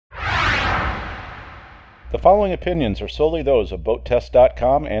The following opinions are solely those of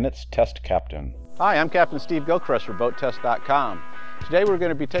BoatTEST.com and its test captain. Hi, I'm Captain Steve Gilchrist for BoatTEST.com. Today we're going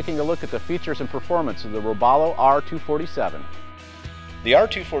to be taking a look at the features and performance of the Robalo R247. The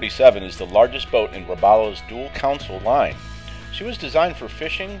R247 is the largest boat in Robalo's dual console line. She was designed for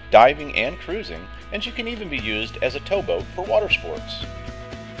fishing, diving, and cruising, and she can even be used as a towboat for water sports.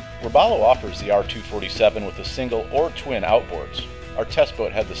 Robalo offers the R247 with a single or twin outboards. Our test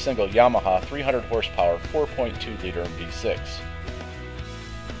boat had the single Yamaha 300 horsepower 4.2 liter V6.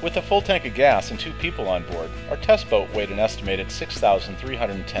 With a full tank of gas and 2 people on board, our test boat weighed an estimated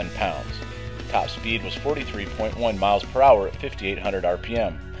 6,310 pounds. Top speed was 43.1 miles per hour at 5,800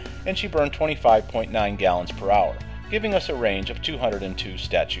 RPM, and she burned 25.9 gallons per hour, giving us a range of 202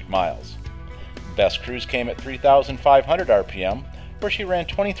 statute miles. Best cruise came at 3,500 RPM, where she ran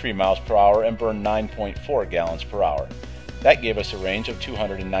 23 miles per hour and burned 9.4 gallons per hour. That gave us a range of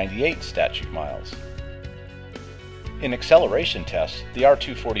 298 statute miles. In acceleration tests, the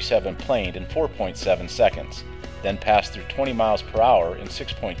R247 planed in 4.7 seconds, then passed through 20 miles per hour in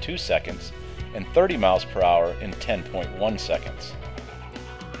 6.2 seconds and 30 miles per hour in 10.1 seconds.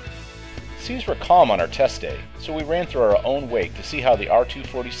 Seas were calm on our test day, so we ran through our own wake to see how the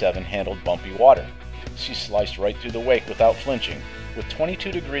R247 handled bumpy water. She sliced right through the wake without flinching, with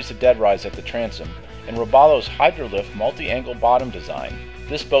 22 degrees of dead rise at the transom, and Robalo's Hydrolift multi-angle bottom design.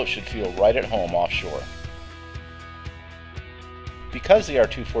 This boat should feel right at home offshore. Because the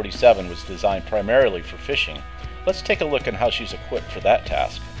R247 was designed primarily for fishing, let's take a look at how she's equipped for that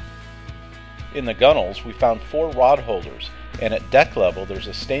task. In the gunnels, we found 4 rod holders, and at deck level there's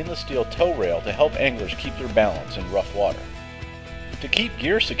a stainless steel tow rail to help anglers keep their balance in rough water. To keep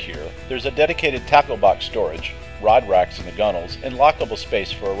gear secure, there's a dedicated tackle box storage, rod racks in the gunnels, and lockable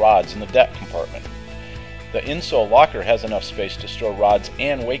space for rods in the deck compartment. The insole locker has enough space to store rods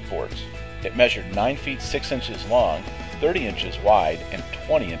and wakeboards. It measured 9 feet 6 inches long, 30 inches wide, and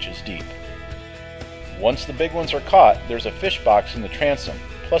 20 inches deep. Once the big ones are caught, there's a fish box in the transom,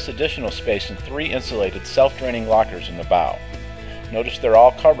 plus additional space in 3 insulated self-draining lockers in the bow. Notice they're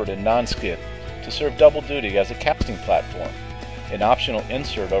all covered in non-skid to serve double duty as a casting platform. An optional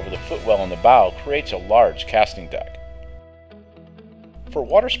insert over the footwell in the bow creates a large casting deck. For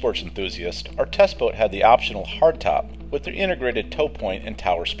water sports enthusiasts, our test boat had the optional hardtop with the integrated tow point and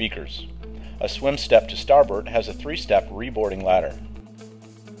tower speakers. A swim step to starboard has a 3-step reboarding ladder.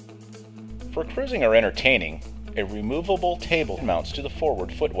 For cruising or entertaining, a removable table mounts to the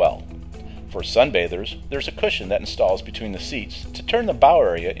forward footwell. For sunbathers, there's a cushion that installs between the seats to turn the bow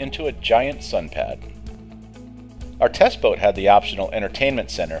area into a giant sun pad. Our test boat had the optional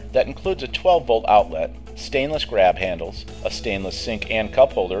entertainment center that includes a 12-volt outlet, stainless grab handles, a stainless sink and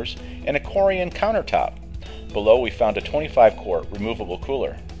cup holders, and a Corian countertop. Below we found a 25-quart removable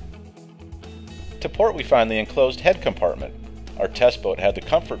cooler. To port we find the enclosed head compartment. Our test boat had the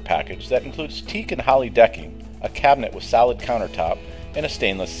comfort package that includes teak and holly decking, a cabinet with solid countertop, and a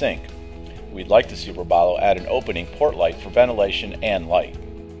stainless sink. We'd like to see Robalo add an opening port light for ventilation and light.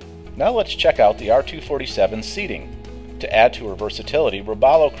 Now let's check out the R247 seating. To add to her versatility,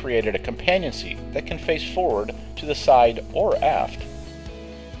 Robalo created a companion seat that can face forward, to the side, or aft.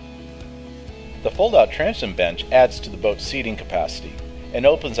 The fold-out transom bench adds to the boat's seating capacity and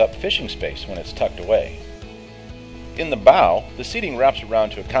opens up fishing space when it's tucked away. In the bow, the seating wraps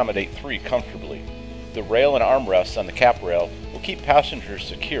around to accommodate 3 comfortably. The rail and armrests on the cap rail will keep passengers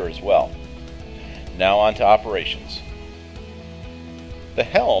secure as well. Now on to operations. The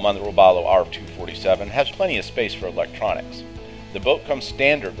helm on the Robalo R247 has plenty of space for electronics. The boat comes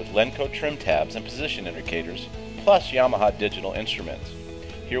standard with Lenco trim tabs and position indicators, plus Yamaha digital instruments.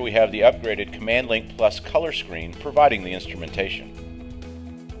 Here we have the upgraded Command Link Plus color screen providing the instrumentation.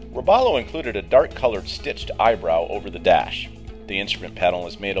 Robalo included a dark-colored stitched eyebrow over the dash. The instrument panel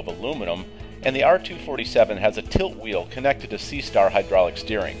is made of aluminum, and the R247 has a tilt wheel connected to C-Star hydraulic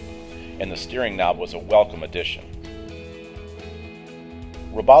steering, and the steering knob was a welcome addition.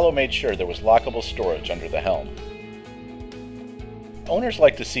 Robalo made sure there was lockable storage under the helm. Owners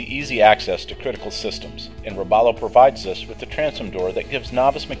like to see easy access to critical systems, and Robalo provides us with the transom door that gives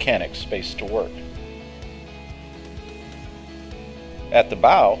novice mechanics space to work. At the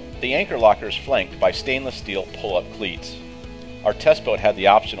bow, the anchor locker is flanked by stainless steel pull-up cleats. Our test boat had the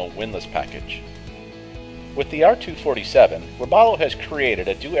optional windlass package. With the R247, Robalo has created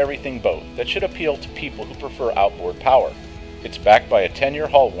a do-everything boat that should appeal to people who prefer outboard power. It's backed by a 10-year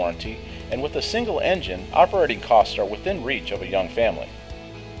hull warranty, and with a single engine, operating costs are within reach of a young family.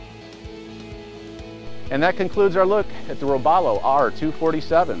 And that concludes our look at the Robalo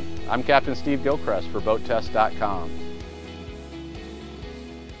R247. I'm Captain Steve Gilchrist for BoatTEST.com.